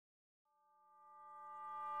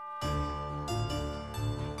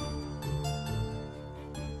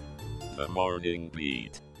The Morning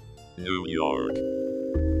Beat, New York.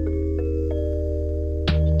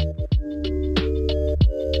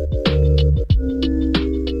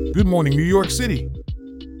 Good morning, New York City.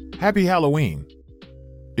 Happy Halloween.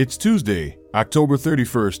 It's Tuesday, October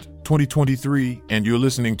 31st, 2023, and you're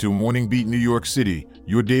listening to Morning Beat New York City,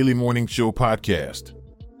 your daily morning show podcast.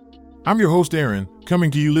 I'm your host, Aaron,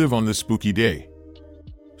 coming to you live on this spooky day.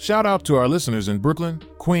 Shout out to our listeners in Brooklyn,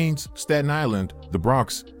 Queens, Staten Island, the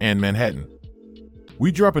Bronx, and Manhattan.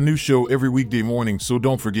 We drop a new show every weekday morning, so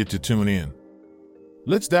don't forget to tune in.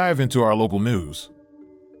 Let's dive into our local news.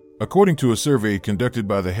 According to a survey conducted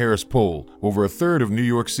by the Harris Poll, over a third of New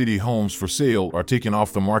York City homes for sale are taken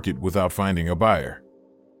off the market without finding a buyer.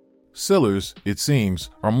 Sellers, it seems,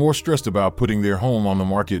 are more stressed about putting their home on the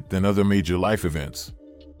market than other major life events.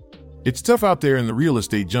 It's tough out there in the real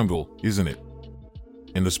estate jungle, isn't it?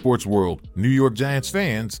 In the sports world, New York Giants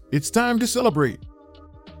fans, it's time to celebrate.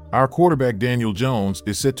 Our quarterback Daniel Jones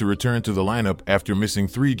is set to return to the lineup after missing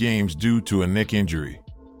 3 games due to a neck injury.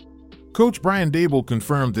 Coach Brian Daboll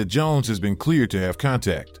confirmed that Jones has been cleared to have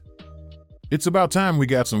contact. It's about time we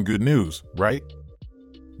got some good news, right?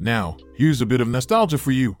 Now, here's a bit of nostalgia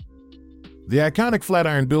for you. The iconic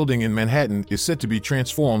Flatiron Building in Manhattan is set to be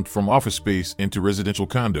transformed from office space into residential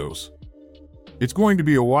condos. It's going to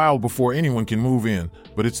be a while before anyone can move in,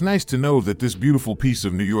 but it's nice to know that this beautiful piece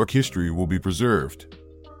of New York history will be preserved.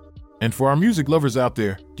 And for our music lovers out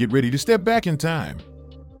there, get ready to step back in time.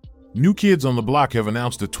 New Kids on the Block have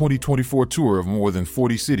announced a 2024 tour of more than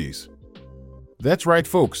 40 cities. That's right,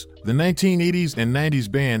 folks, the 1980s and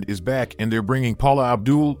 90s band is back, and they're bringing Paula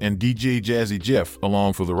Abdul and DJ Jazzy Jeff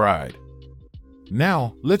along for the ride.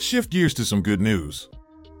 Now, let's shift gears to some good news.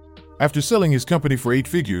 After selling his company for 8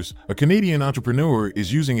 figures, a Canadian entrepreneur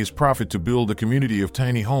is using his profit to build a community of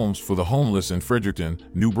tiny homes for the homeless in Fredericton,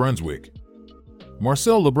 New Brunswick.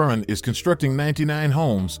 Marcel Lebrun is constructing 99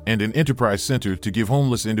 homes and an enterprise center to give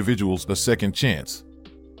homeless individuals a second chance.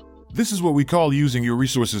 This is what we call using your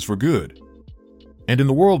resources for good. And in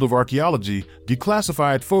the world of archaeology,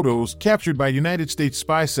 declassified photos captured by United States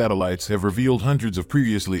spy satellites have revealed hundreds of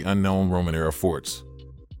previously unknown Roman-era forts.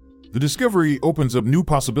 The discovery opens up new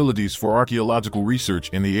possibilities for archaeological research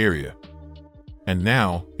in the area. And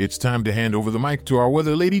now, it's time to hand over the mic to our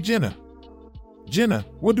weather lady, Jenna. Jenna,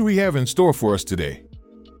 what do we have in store for us today?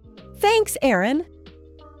 Thanks, Aaron.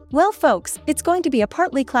 Well, folks, it's going to be a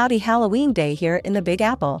partly cloudy Halloween day here in the Big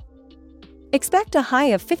Apple. Expect a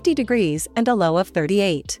high of 50 degrees and a low of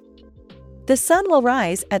 38. The sun will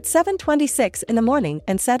rise at 7:26 in the morning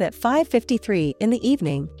and set at 5:53 in the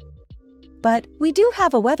evening. But we do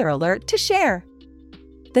have a weather alert to share.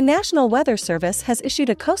 The National Weather Service has issued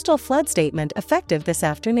a coastal flood statement effective this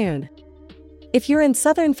afternoon. If you're in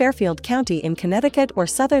southern Fairfield County in Connecticut or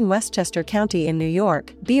southern Westchester County in New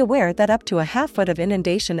York, be aware that up to a half-foot of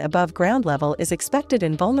inundation above ground level is expected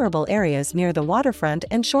in vulnerable areas near the waterfront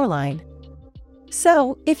and shoreline.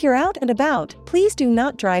 So, if you're out and about, please do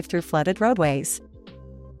not drive through flooded roadways.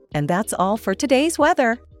 And that's all for today's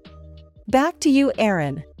weather. Back to you,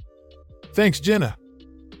 Aaron. Thanks, Jenna.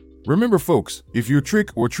 Remember, folks, if you're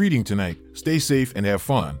trick or treating tonight, stay safe and have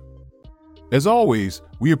fun. As always,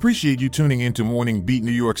 we appreciate you tuning in to Morning Beat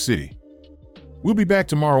New York City. We'll be back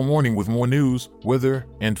tomorrow morning with more news, weather,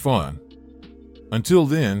 and fun. Until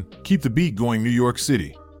then, keep the beat going, New York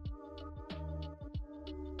City.